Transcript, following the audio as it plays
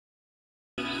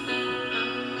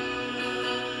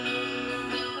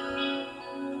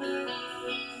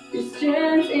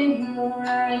your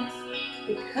eyes,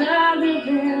 the color of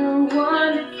their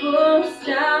wonderful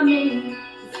stunning,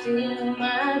 steal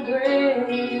my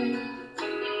breath.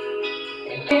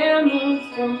 Emeralds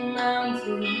from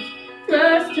mountains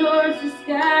thrust towards the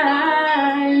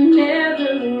sky,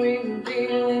 never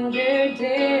revealing their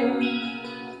depth.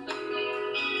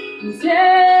 And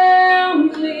tell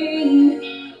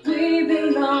me we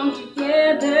belong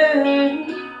together.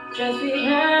 Just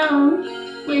it out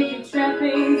with the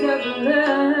trappings of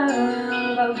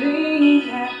love. I'll be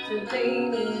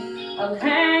captivated. I'll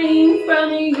hang from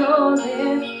your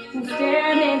lips and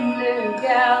stand in the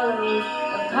gallows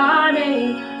of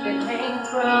heartache that hang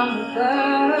from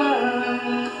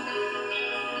above.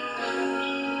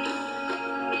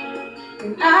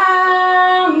 And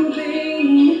I'll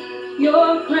be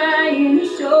your crying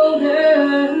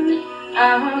shoulder.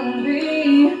 I'll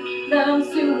be love's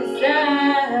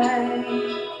suicide.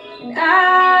 And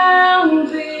I'll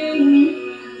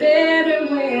be better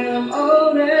when I'm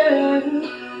older.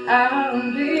 I'll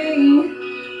be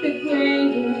the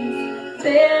greatest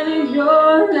fan of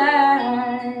your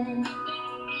life.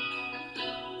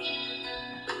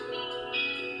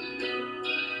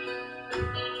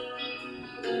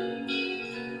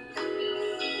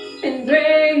 And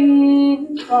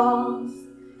rain falls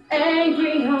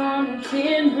angry on the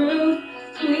tin roof.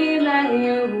 We lie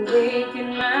awake in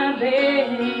my bed.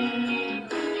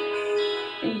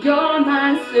 And you're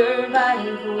my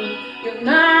survival, you're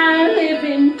my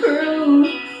living proof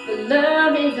that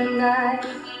love is alive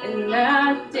and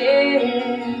not dead.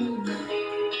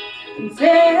 And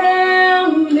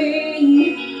tell me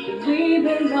that we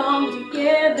belong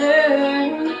together.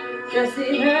 Just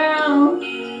it out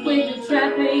with the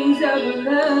trappings of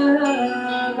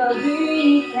love. I'll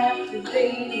be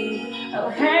captivated. I'll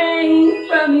hang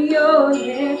from your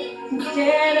lips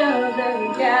instead of the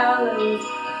gallows of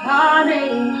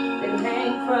heartache that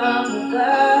hang from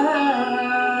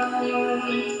above.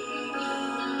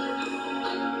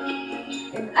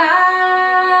 And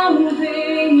I'll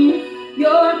be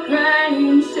your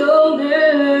crying shoulder.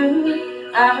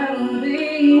 I'll be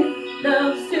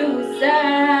love's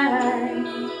suicide.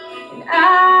 And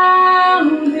I'll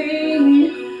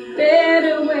be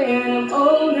better when I'm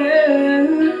older.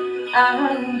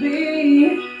 I'll be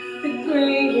the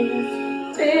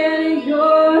greatest fan of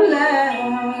your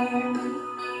life.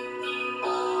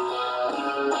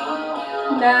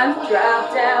 And I've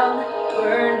dropped out,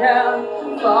 burned out,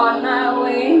 fought my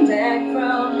way back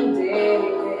from the dead.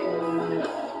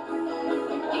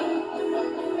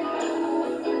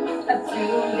 I've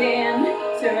tuned in,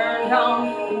 turned on,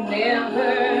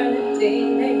 remember the thing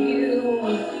that you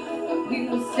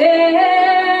said.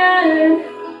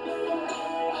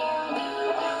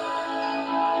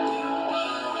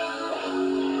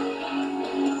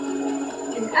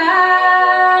 And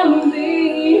I'll be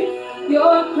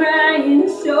your crying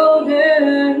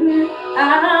shoulder.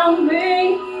 I'll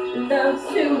be love's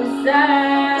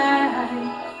suicide.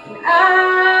 And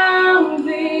I'll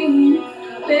be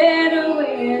better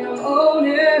when I'm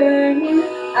older.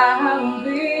 I'll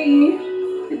be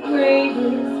the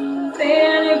greatest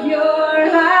fan of your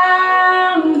life.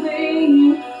 I'll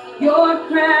be your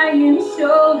crying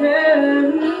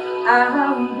shoulder.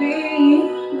 I'll be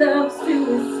love's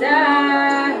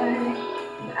suicide.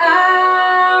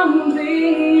 I'll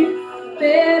be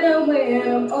better when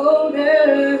I'm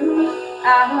older.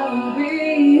 I'll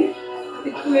be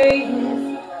the greatest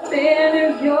fan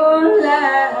of your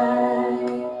life.